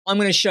I'm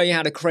going to show you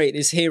how to create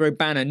this hero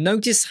banner.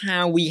 Notice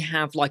how we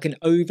have like an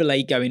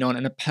overlay going on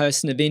and a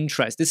person of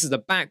interest. This is the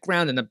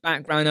background and a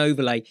background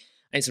overlay.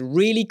 And it's a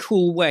really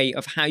cool way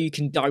of how you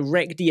can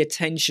direct the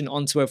attention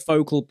onto a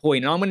focal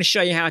point. And I'm going to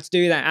show you how to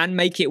do that and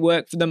make it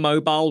work for the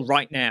mobile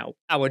right now.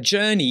 Our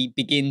journey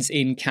begins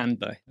in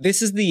Canva.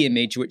 This is the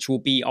image which will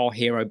be our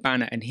hero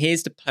banner. And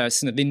here's the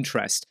person of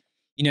interest.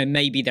 You know,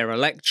 maybe they're a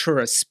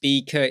lecturer, a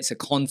speaker, it's a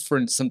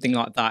conference, something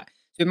like that.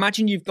 So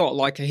imagine you've got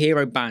like a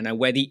hero banner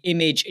where the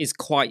image is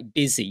quite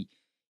busy.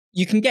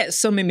 You can get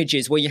some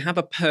images where you have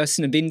a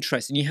person of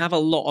interest and you have a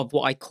lot of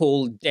what I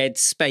call dead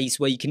space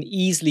where you can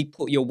easily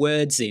put your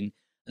words in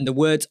and the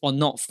words are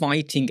not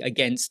fighting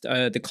against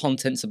the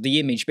contents of the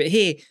image. But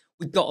here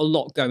we've got a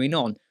lot going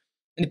on.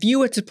 And if you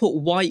were to put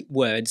white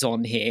words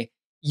on here,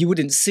 you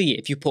wouldn't see it.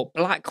 If you put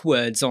black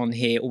words on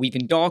here or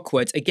even dark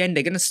words, again,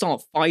 they're going to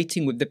start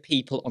fighting with the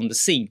people on the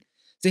scene.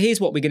 So here's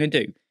what we're going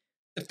to do.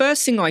 The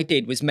first thing I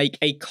did was make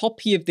a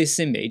copy of this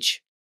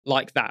image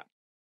like that.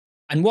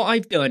 And what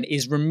I've done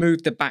is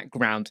remove the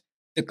background.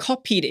 The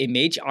copied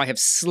image, I have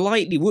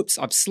slightly,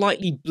 I've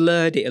slightly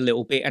blurred it a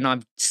little bit and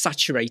I've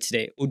saturated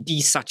it or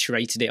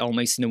desaturated it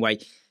almost in a way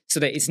so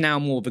that it's now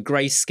more of a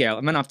grayscale.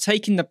 And then I've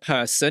taken the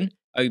person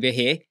over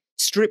here,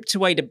 stripped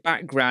away the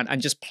background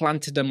and just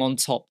planted them on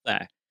top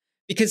there.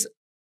 Because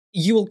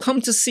you will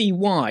come to see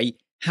why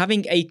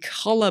having a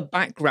color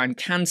background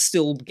can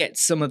still get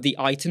some of the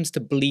items to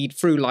bleed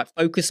through, like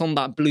focus on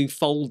that blue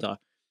folder.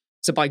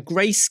 So by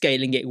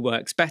grayscaling it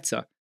works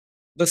better.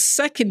 The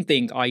second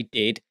thing I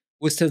did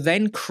was to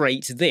then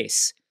create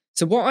this.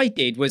 So what I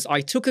did was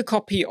I took a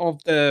copy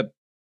of the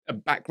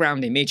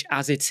background image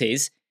as it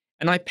is,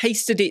 and I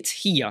pasted it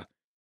here.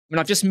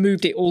 And I've just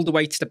moved it all the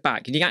way to the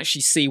back, and you can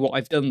actually see what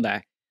I've done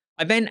there.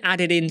 I then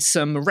added in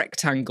some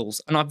rectangles,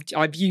 and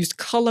I've used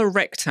color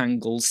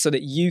rectangles so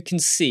that you can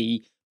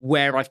see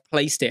where I've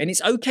placed it. And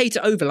it's okay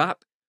to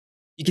overlap.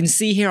 You can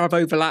see here I've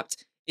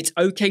overlapped. It's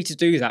okay to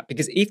do that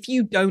because if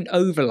you don't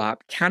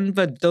overlap,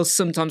 Canva does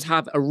sometimes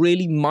have a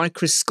really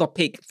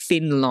microscopic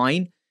thin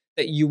line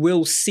that you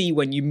will see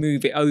when you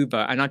move it over.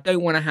 And I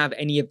don't want to have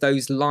any of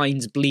those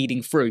lines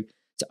bleeding through.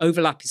 So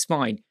overlap is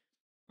fine.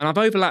 And I've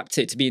overlapped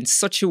it to be in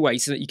such a way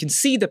so that you can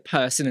see the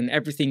person and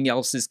everything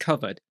else is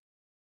covered.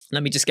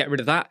 Let me just get rid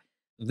of that.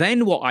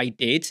 Then what I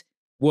did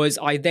was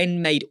I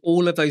then made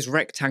all of those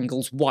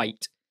rectangles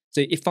white.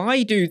 So if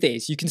I do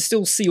this, you can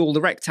still see all the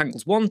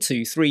rectangles. 1,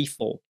 2, 3,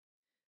 4.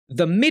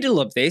 The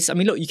middle of this, I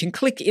mean, look, you can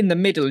click in the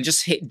middle and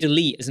just hit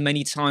delete as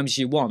many times as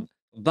you want.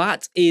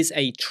 That is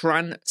a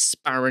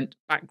transparent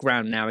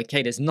background now,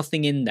 okay? There's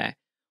nothing in there.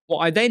 What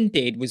I then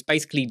did was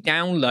basically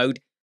download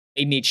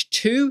image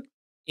 2,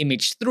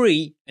 image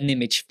 3, and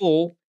image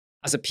 4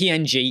 as a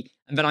PNG,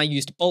 and then I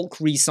used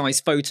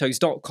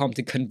bulkresizePhotos.com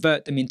to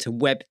convert them into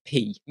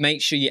WebP.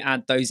 Make sure you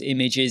add those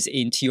images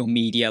into your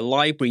media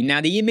library. Now,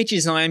 the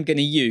images I am going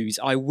to use,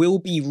 I will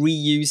be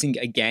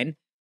reusing again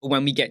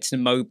when we get to the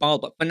mobile,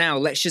 but for now,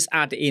 let's just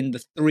add in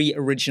the 3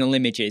 original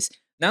images.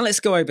 Now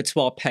let's go over to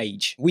our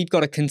page. We've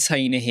got a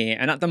container here,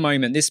 and at the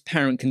moment, this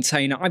parent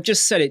container, I've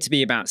just set it to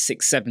be about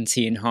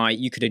 670 in height.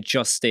 You could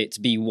adjust it to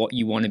be what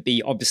you want to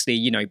be. Obviously,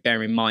 you know,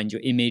 bear in mind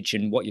your image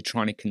and what you're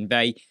trying to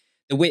convey.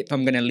 The width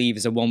I'm going to leave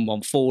as a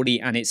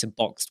 1140 and it's a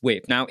boxed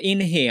width. Now in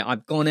here,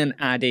 I've gone and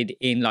added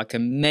in like a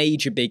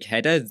major big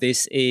header.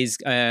 This is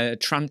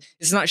this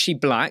is actually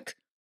black,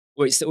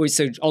 or it's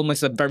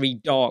almost a very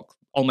dark,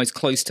 almost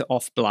close to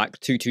off black,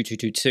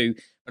 22222.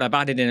 But I've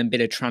added in a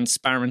bit of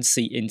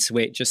transparency into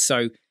it just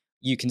so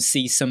you can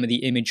see some of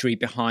the imagery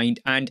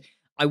behind. And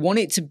I want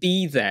it to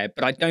be there,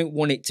 but I don't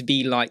want it to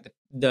be like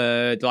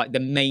the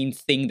main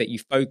thing that you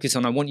focus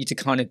on. I want you to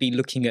kind of be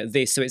looking at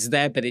this. So it's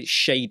there, but it's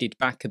shaded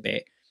back a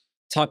bit.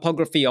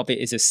 Typography of it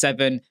is a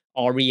 7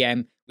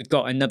 REM. We've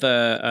got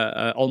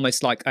another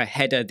almost like a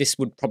header. This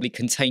would probably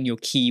contain your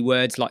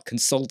keywords like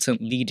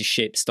consultant,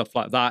 leadership, stuff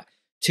like that.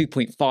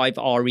 2.5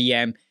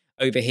 REM.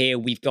 Over here,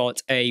 we've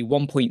got a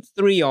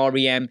 1.3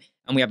 REM,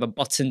 and we have a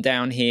button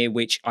down here,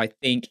 which I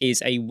think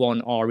is a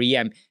 1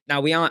 REM.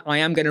 Now, I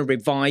am going to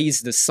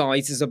revise the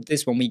sizes of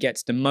this when we get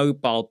to the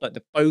mobile, but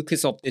the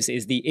focus of this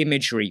is the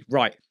imagery.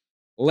 Right,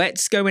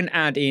 let's go and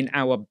add in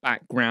our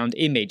background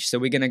image. So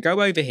we're going to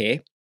go over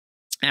here,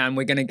 and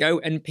we're going to go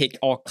and pick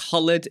our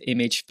colored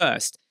image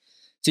first.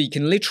 So you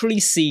can literally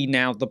see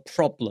now the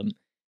problem.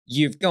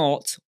 You've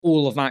got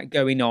all of that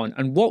going on.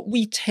 And what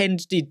we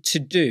tended to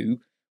do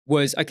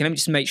was, okay, let me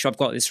just make sure I've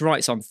got this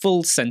right. So I'm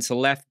full, center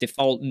left,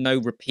 default, no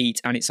repeat,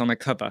 and it's on a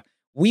cover.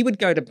 We would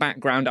go to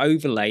background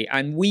overlay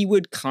and we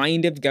would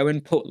kind of go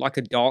and put like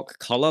a dark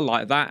color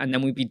like that. And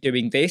then we'd be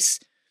doing this.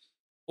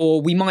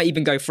 Or we might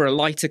even go for a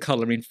lighter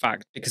color, in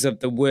fact, because of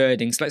the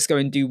wording. So let's go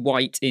and do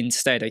white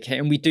instead, okay?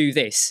 And we do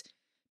this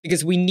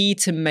because we need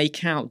to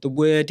make out the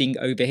wording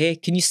over here.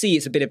 Can you see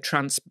it's a bit of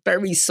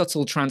very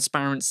subtle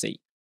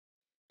transparency?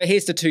 But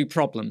here's the 2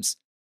 problems.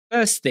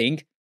 First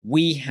thing,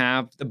 we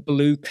have the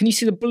blue. Can you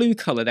see the blue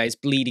color there is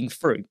bleeding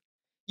through?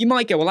 You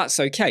might go, well, that's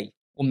okay.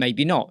 Or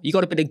maybe not. You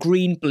got a bit of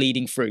green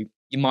bleeding through.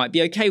 You might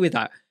be okay with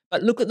that.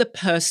 But look at the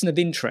person of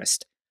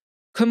interest.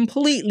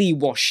 Completely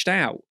washed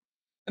out.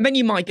 And then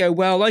you might go,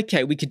 well,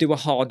 okay, we could do a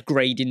hard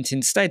gradient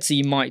instead. So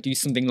you might do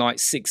something like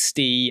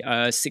 60,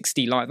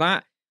 60 like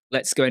that.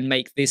 Let's go and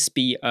make this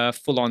be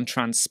full on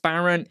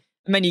transparent.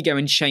 And then you go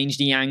and change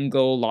the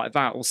angle like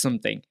that or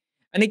something.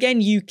 And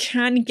again, you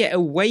can get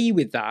away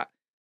with that,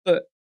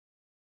 but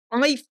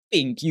I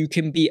think you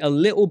can be a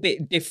little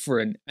bit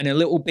different and a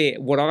little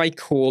bit what I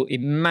call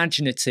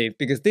imaginative,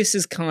 because this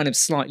is kind of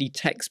slightly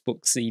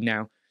textbooksy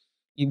now.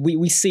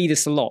 We see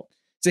this a lot.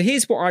 So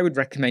here's what I would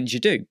recommend you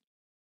do.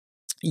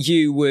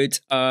 You would,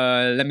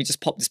 let me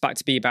just pop this back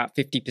to be about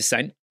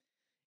 50%.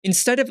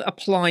 Instead of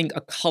applying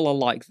a color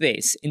like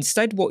this,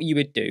 instead what you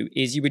would do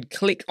is you would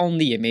click on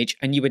the image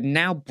and you would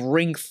now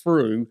bring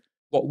through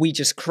what we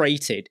just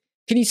created.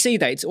 Can you see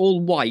that? It's all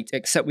white,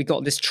 except we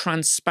got this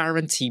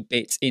transparency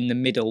bit in the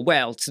middle,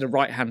 well, to the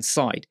right-hand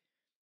side.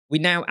 We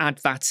now add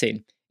that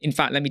in. In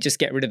fact, let me just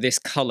get rid of this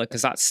color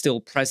because that's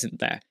still present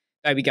there.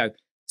 There we go.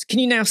 So can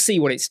you now see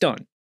what it's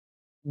done?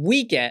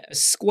 We get a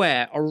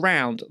square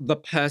around the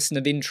person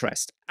of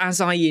interest, as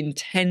I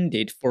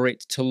intended for it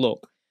to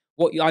look.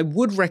 What I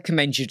would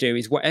recommend you do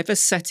is whatever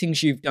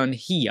settings you've done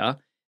here,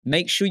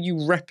 make sure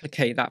you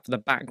replicate that for the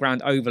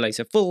background overlay.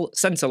 So full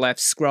center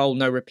left, scroll,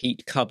 no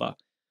repeat, cover.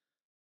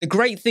 The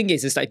great thing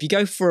is that if you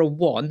go for a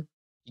 1,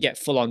 you get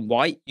full on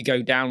white. You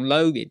go down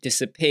low, it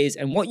disappears.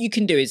 And what you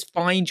can do is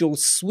find your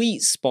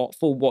sweet spot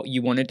for what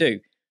you want to do.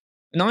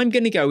 And I'm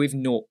going to go with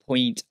not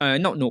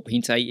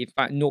 0.8, in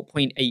fact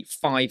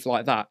 0.85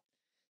 like that.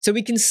 So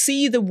we can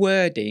see the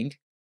wording,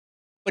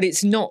 but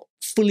it's not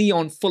full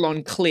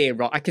on clear,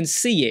 right? I can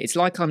see it. It's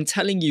like I'm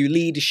telling you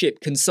leadership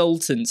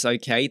consultants,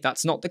 okay?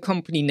 That's not the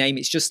company name.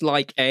 It's just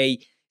like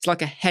it's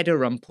like a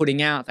header I'm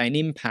putting out there, an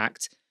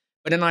impact.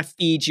 But then I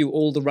feed you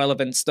all the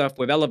relevant stuff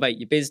with elevate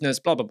your business,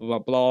 blah, blah, blah, blah,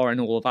 blah,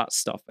 and all of that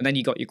stuff. And then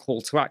you got your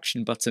call to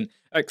action button,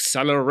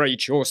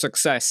 accelerate your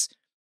success,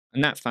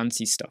 and that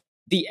fancy stuff.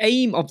 The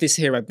aim of this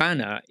hero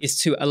banner is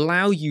to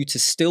allow you to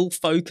still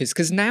focus,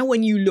 because now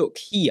when you look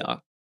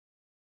here,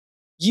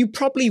 you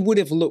probably would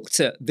have looked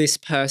at this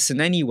person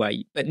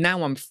anyway, but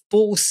now I'm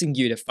forcing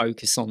you to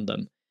focus on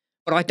them.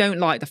 But I don't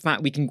like the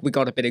fact we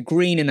got a bit of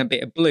green and a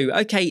bit of blue.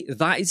 Okay,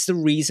 that is the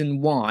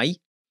reason why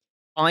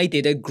I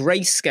did a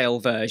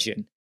grayscale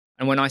version.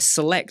 And when I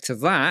select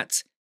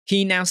that, can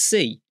you now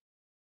see?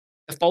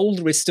 The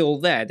folder is still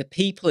there, the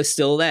people are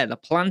still there, the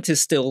plant is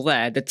still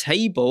there, the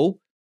table,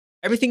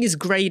 everything is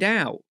grayed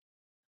out.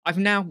 I've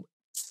now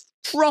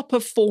proper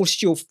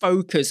forced your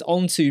focus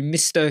onto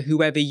Mr.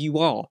 Whoever you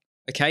are,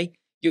 okay?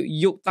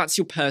 That's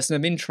your person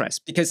of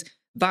interest, because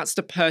that's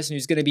the person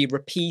who's going to be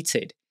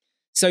repeated.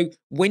 So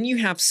when you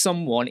have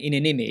someone in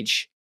an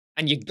image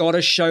and you got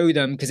to show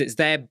them because it's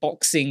their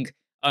boxing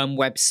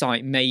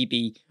website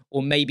maybe,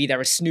 or maybe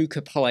they're a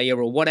snooker player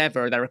or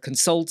whatever, they're a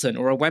consultant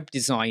or a web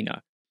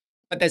designer,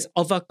 but there's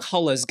other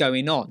colors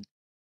going on.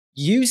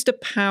 Use the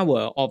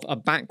power of a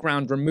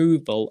background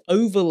removal,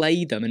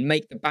 overlay them and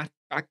make the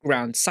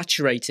background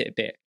saturate it a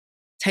bit.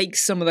 Take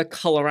some of the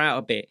color out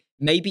a bit,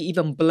 maybe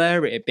even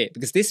blur it a bit,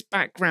 because this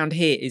background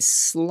here is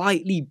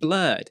slightly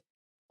blurred,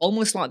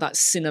 almost like that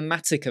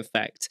cinematic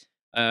effect.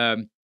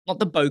 Not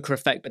the bokeh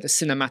effect, but the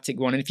cinematic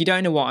one. And if you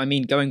don't know what I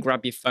mean, go and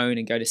grab your phone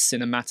and go to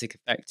cinematic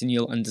effect and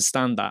you'll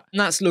understand that. And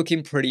that's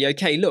looking pretty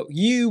okay. Look,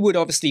 you would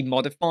obviously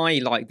modify,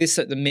 like this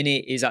at the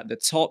minute is at the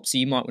top, so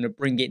you might want to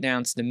bring it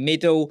down to the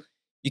middle.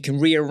 You can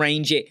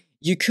rearrange it.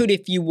 You could,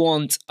 if you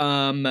want,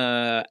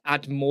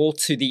 add more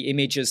to the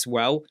image as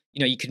well. You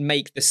know, you could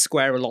make the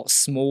square a lot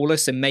smaller.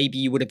 So maybe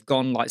you would have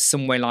gone like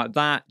somewhere like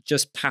that,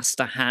 just past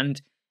the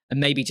hand, and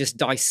maybe just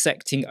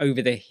dissecting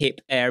over the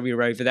hip area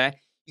over there.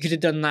 You could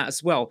have done that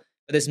as well.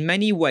 But there's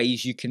many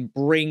ways you can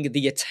bring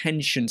the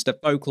attention to the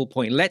focal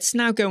point. Let's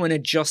now go and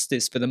adjust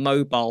this for the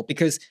mobile,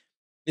 because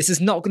this is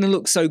not going to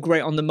look so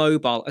great on the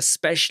mobile,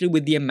 especially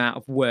with the amount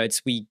of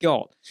words we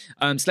got.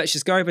 So let's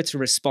just go over to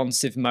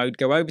responsive mode,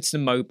 go over to the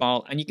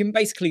mobile, and you can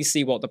basically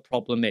see what the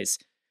problem is.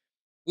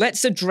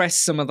 Let's address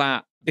some of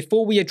that.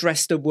 Before we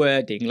address the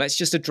wording, let's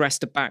just address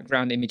the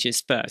background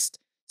images first.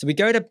 So we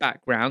go to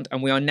background,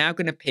 and we are now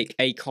going to pick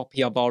a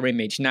copy of our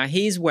image. Now,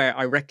 here's where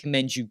I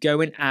recommend you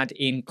go and add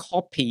in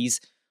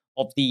copies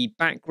of the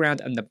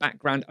background and the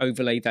background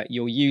overlay that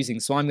you're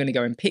using. So I'm going to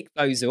go and pick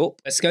those up.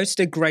 Let's go to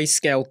the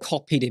grayscale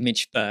copied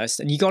image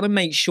first. And you got to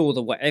make sure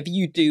that whatever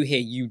you do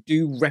here, you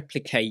do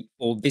replicate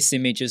for this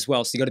image as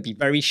well. So you got to be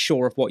very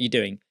sure of what you're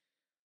doing.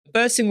 The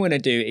first thing we're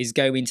going to do is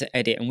go into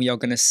edit, and we are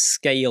going to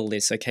scale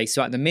this. Okay,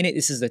 so at the minute,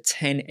 this is a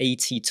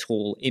 1080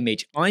 tall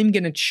image. I'm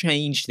going to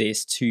change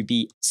this to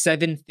be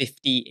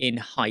 750 in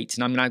height,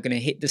 and I'm now going to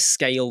hit the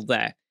scale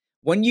there.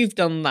 When you've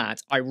done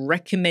that, I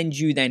recommend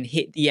you then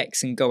hit the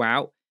X and go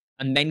out,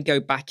 and then go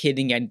back in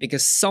again,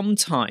 because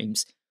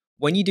sometimes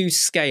when you do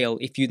scale,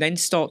 if you then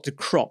start to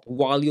crop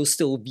while you're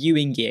still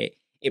viewing it,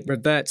 it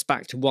reverts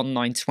back to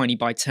 1920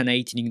 by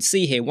 1080. And you can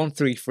see here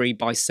 133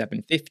 by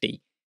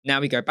 750. Now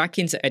we go back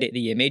into edit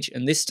the image,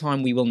 and this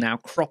time we will now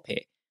crop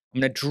it.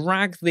 I'm going to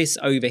drag this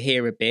over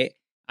here a bit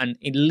and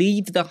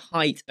leave the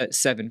height at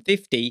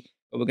 750,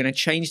 but we're going to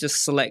change the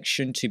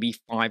selection to be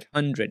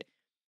 500.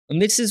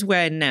 And this is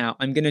where now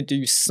I'm going to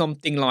do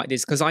something like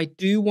this, because I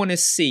do want to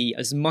see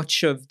as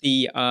much of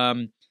the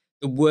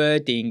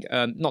wording,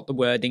 not the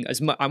wording, as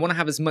much. I want to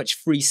have as much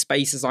free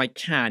space as I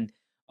can.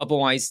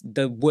 Otherwise,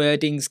 the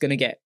wording's going to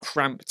get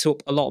cramped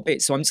up a lot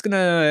bit. So I'm just going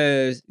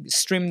to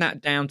trim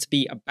that down to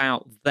be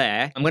about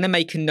there. I'm going to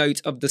make a note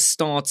of the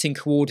starting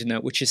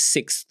coordinate, which is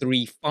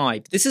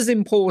 635. This is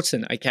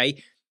important,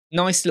 okay?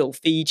 Nice little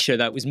feature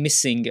that was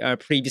missing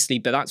previously,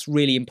 but that's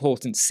really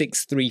important,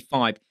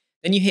 635.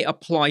 Then you hit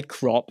apply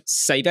crop,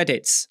 save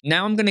edits.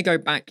 Now I'm going to go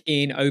back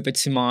in over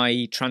to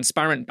my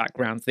transparent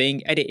background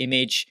thing, edit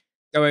image,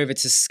 go over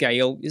to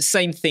scale.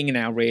 Same thing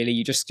now, really.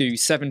 You just do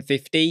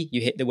 750,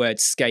 you hit the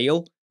word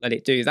scale, let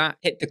it do that.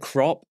 Hit the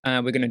crop,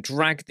 we're going to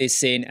drag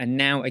this in. And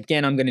now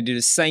again, I'm going to do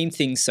the same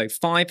thing. So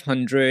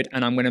 500,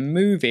 and I'm going to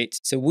move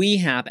it so we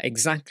have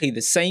exactly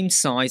the same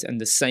size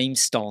and the same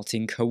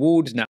starting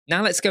coordinate.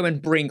 Now let's go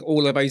and bring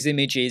all of those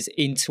images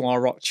into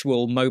our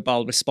actual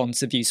mobile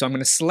responsive view. So I'm going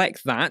to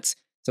select that.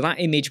 So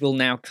that image will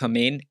now come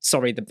in,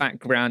 sorry, the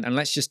background, and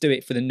let's just do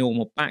it for the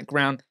normal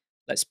background.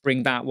 Let's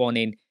bring that one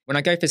in. When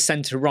I go for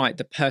center right,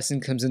 the person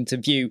comes into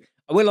view.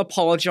 I will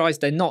apologize,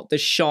 they're not the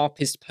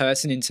sharpest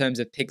person in terms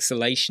of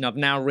pixelation. I've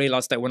now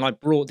realized that when I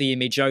brought the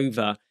image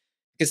over,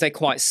 because they're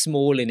quite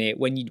small in it,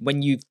 when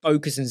you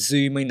focus and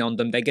zoom in on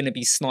them, they're going to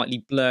be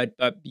slightly blurred,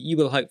 but you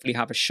will hopefully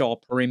have a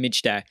sharper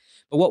image there.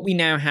 But what we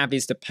now have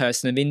is the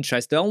person of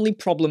interest. The only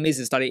problem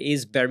is that it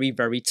is very,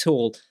 very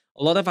tall.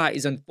 A lot of that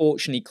is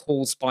unfortunately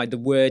caused by the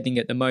wording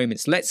at the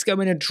moment. So let's go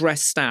and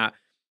address that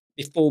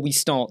before we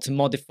start to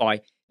modify.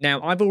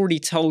 Now, I've already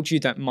told you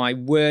that my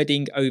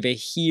wording over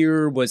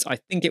here was, I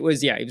think it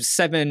was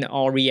 7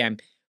 REM.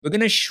 We're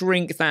going to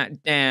shrink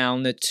that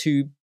down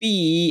to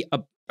be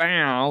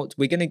about,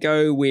 we're going to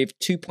go with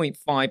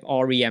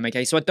 2.5 REM.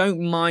 Okay, so I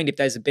don't mind if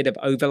there's a bit of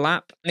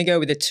overlap. I'm going to go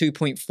with a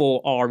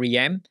 2.4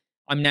 REM.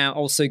 I'm now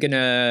also going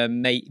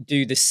to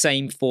do the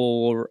same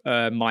for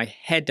my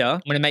header.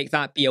 I'm going to make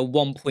that be a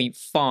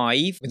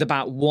 1.5 with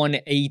about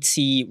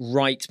 180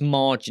 right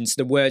margin so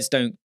the words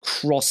don't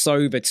cross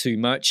over too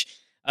much.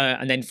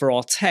 And then for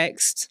our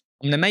text,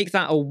 I'm going to make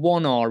that a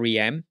 1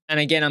 REM. And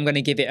again, I'm going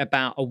to give it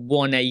about a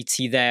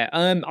 180 there.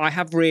 I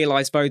have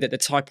realized, though, that the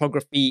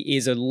typography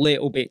is a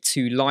little bit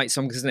too light.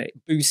 So I'm just going to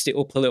boost it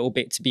up a little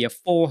bit to be a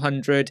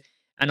 400.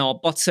 And our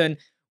button,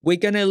 we're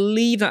going to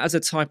leave that as a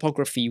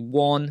typography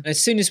 1. And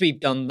as soon as we've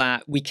done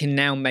that, we can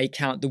now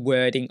make out the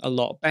wording a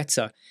lot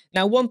better.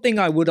 Now, one thing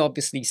I would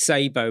obviously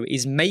say, though,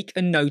 is make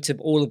a note of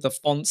all of the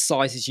font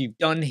sizes you've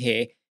done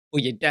here for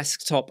your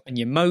desktop and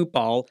your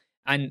mobile,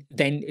 and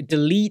then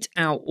delete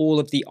out all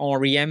of the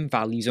REM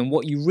values. And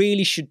what you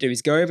really should do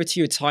is go over to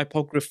your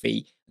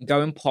typography and go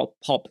and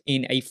pop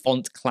in a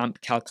font clamp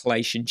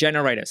calculation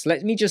generator. So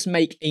let me just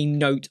make a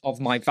note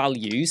of my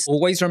values.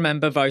 Always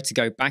remember, though, to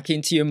go back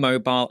into your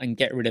mobile and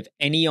get rid of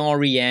any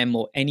REM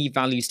or any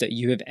values that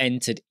you have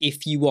entered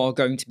if you are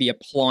going to be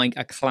applying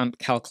a clamp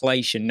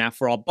calculation. Now,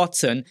 for our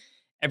button,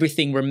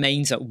 everything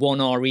remains at 1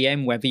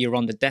 REM, whether you're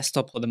on the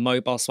desktop or the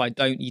mobile, so I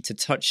don't need to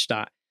touch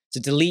that. So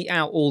delete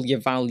out all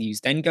your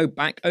values, then go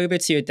back over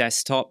to your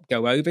desktop,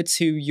 go over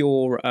to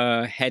your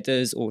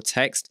headers or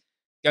text,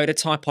 go to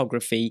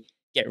typography,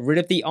 get rid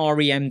of the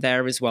REM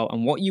there as well.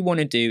 And what you want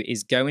to do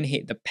is go and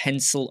hit the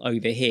pencil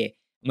over here.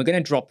 And we're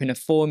going to drop in a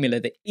formula.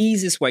 The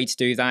easiest way to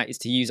do that is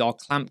to use our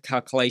clamp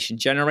calculation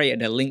generator.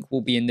 The link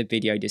will be in the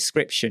video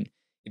description.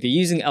 If you're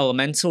using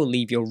Elementor,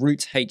 leave your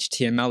root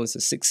HTML as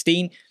a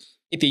 16.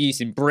 If you're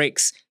using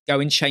bricks, go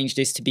and change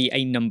this to be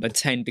a number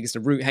 10 because the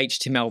root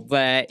HTML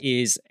there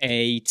is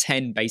a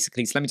 10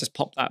 basically. So let me just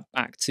pop that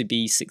back to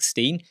be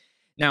 16.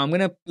 Now I'm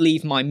going to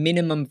leave my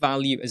minimum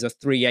value as a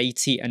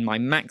 380 and my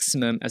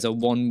maximum as a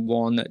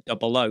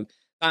 1100.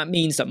 That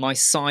means that my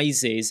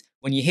sizes,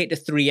 when you hit the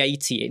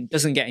 380, it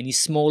doesn't get any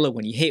smaller.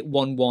 When you hit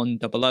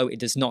 1100, it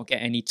does not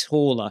get any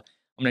taller.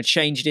 I'm going to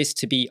change this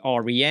to be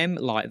REM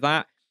like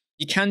that.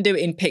 You can do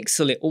it in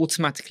pixel, it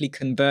automatically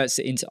converts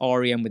it into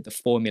REM with the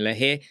formula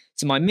here.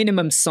 So my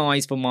minimum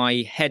size for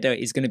my header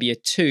is going to be a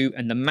 2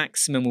 and the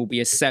maximum will be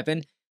a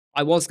 7.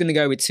 I was going to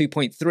go with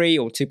 2.3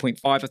 or 2.5,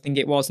 I think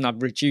it was, and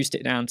I've reduced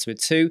it down to a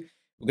 2.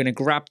 We're going to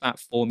grab that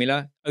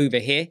formula over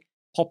here,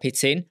 pop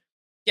it in,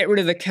 get rid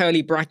of the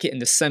curly bracket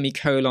and the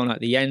semicolon at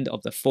the end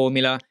of the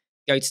formula,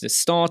 go to the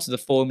start of the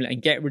formula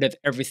and get rid of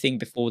everything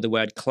before the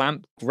word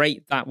clamp.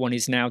 Great, that one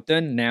is now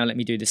done. Now let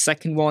me do the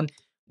second one.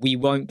 We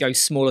won't go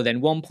smaller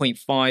than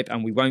 1.5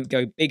 and we won't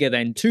go bigger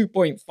than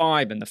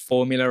 2.5, and the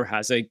formula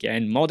has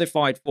again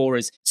modified for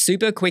us.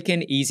 Super quick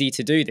and easy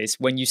to do this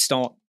when you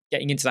start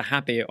getting into the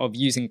habit of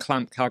using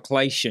clamp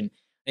calculation.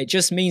 It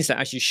just means that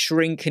as you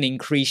shrink and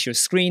increase your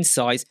screen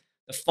size,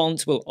 the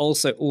font will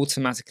also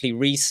automatically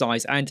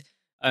resize. And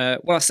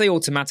well, I say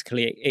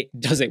automatically, it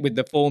does it with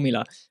the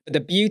formula. But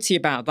the beauty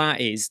about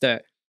that is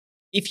that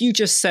if you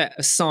just set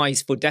a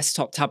size for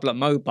desktop, tablet,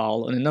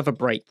 mobile, and another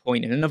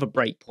breakpoint and another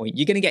breakpoint,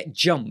 you're going to get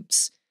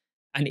jumps.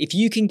 And if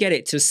you can get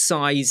it to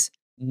size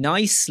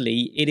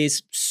nicely, it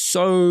is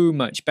so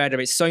much better.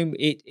 It's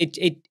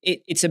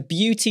a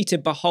beauty to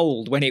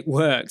behold when it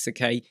works.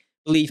 Okay,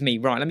 believe me.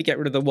 Right, let me get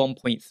rid of the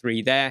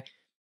 1.3 there.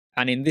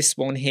 And in this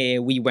one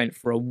here, we went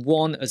for a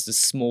 1 as the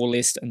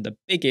smallest, and the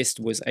biggest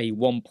was a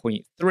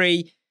 1.3.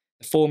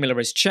 The formula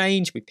has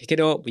changed. We pick it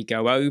up, we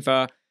go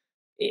over.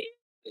 I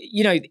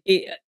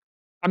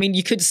mean,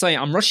 you could say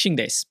I'm rushing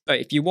this, but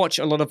if you watch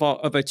a lot of our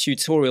other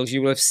tutorials,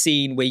 you will have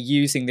seen we're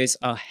using this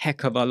a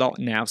heck of a lot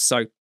now.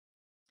 So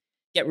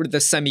get rid of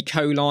the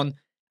semicolon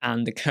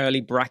and the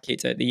curly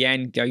bracket at the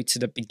end, go to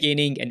the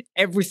beginning, and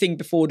everything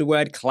before the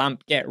word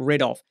clamp, get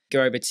rid of.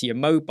 Go over to your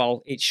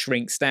mobile, it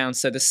shrinks down.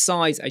 So the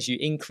size, as you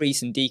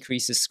increase and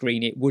decrease the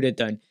screen, it would have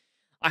done.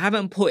 I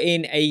haven't put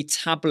in a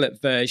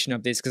tablet version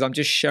of this because I'm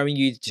just showing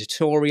you the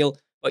tutorial,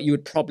 but you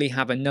would probably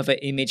have another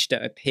image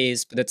that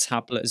appears for the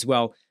tablet as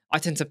well. I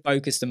tend to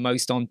focus the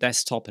most on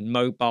desktop and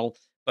mobile,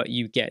 but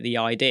you get the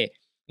idea.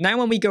 Now,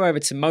 when we go over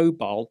to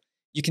mobile,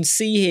 you can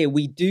see here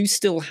we do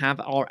still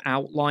have our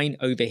outline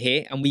over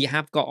here, and we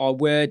have got our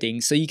wording.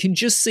 So you can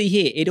just see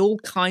here, it all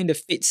kind of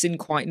fits in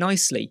quite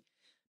nicely.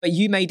 But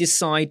you may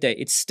decide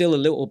that it's still a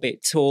little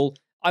bit tall.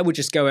 I would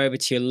just go over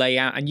to your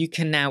layout, and you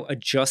can now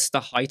adjust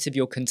the height of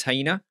your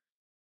container.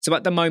 So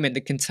at the moment,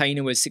 the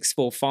container was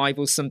 645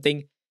 or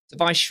something. So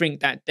if I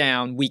shrink that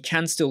down, we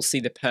can still see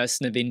the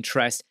person of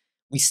interest.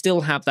 We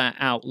still have that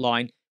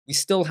outline. We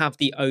still have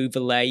the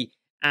overlay.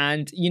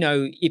 And,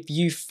 if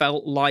you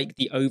felt like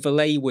the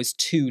overlay was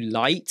too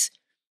light,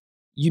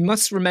 you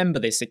must remember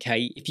this,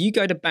 okay? If you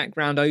go to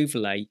background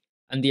overlay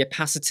and the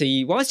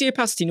opacity, why is the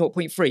opacity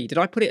 0.3? Did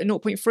I put it at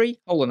 0.3?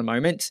 Hold on a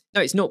moment.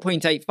 No, it's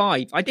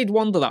 0.85. I did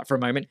wonder that for a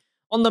moment.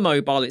 On the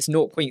mobile, it's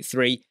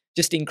 0.3.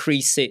 Just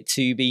increase it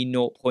to be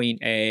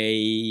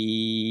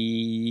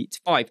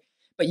 0.85.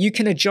 But you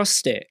can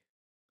adjust it.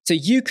 So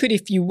you could,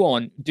 if you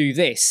want, do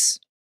this.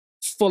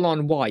 Full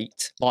on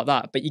white like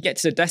that, but you get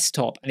to the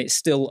desktop and it's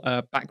still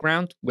a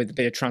background with a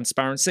bit of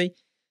transparency.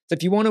 So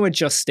if you want to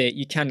adjust it,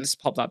 you can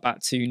just pop that back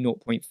to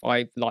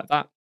 0.5 like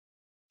that.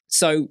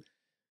 So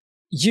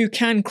you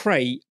can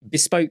create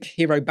bespoke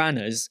hero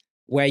banners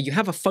where you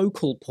have a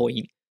focal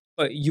point,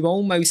 but you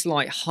almost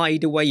like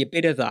hide away a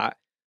bit of that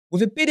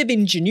with a bit of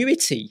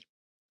ingenuity,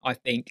 I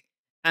think.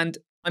 And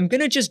I'm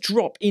going to just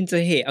drop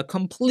into here a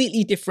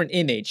completely different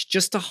image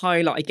just to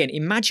highlight again.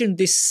 Imagine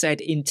this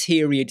said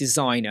interior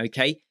design,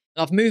 okay?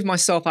 I've moved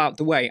myself out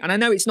the way, and I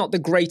know it's not the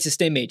greatest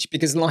image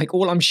because like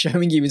all I'm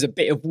showing you is a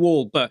bit of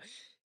wall, but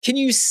can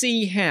you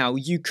see how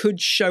you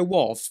could show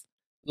off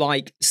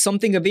like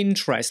something of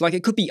interest? Like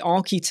it could be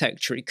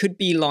architecture, it could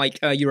be like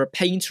you're a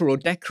painter or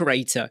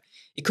decorator,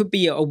 it could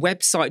be a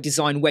website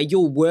design where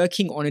you're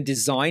working on a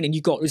design and you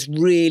got this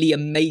really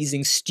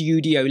amazing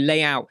studio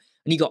layout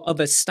and you got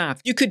other staff.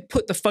 You could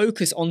put the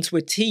focus onto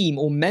a team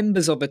or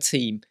members of a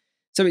team.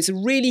 So it's a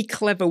really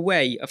clever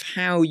way of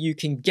how you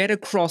can get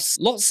across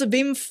lots of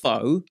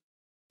info,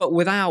 but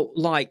without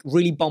like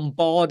really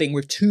bombarding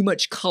with too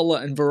much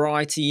color and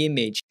variety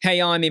image.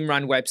 Hey, I'm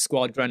Imran Web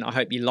Squadron. I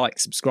hope you like,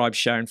 subscribe,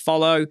 share, and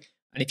follow.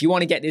 And if you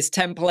want to get this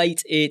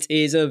template, it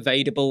is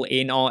available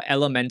in our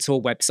Elementor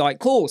website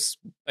course.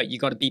 But you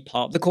got to be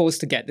part of the course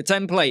to get the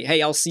template.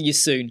 Hey, I'll see you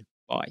soon.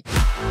 Bye.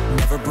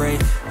 Never break,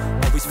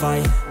 always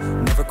fight,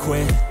 never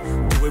quit,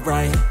 do it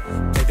right,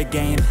 play the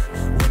game,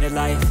 win it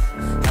life,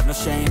 have no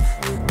shame,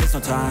 there's no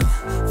time,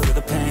 feel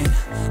the pain,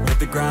 live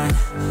the grind,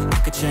 I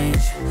could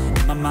change,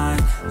 in my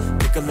mind,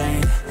 pick a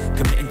lane,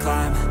 commit and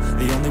climb,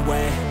 the only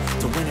way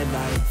to win it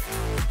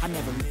life, I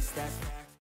never miss that.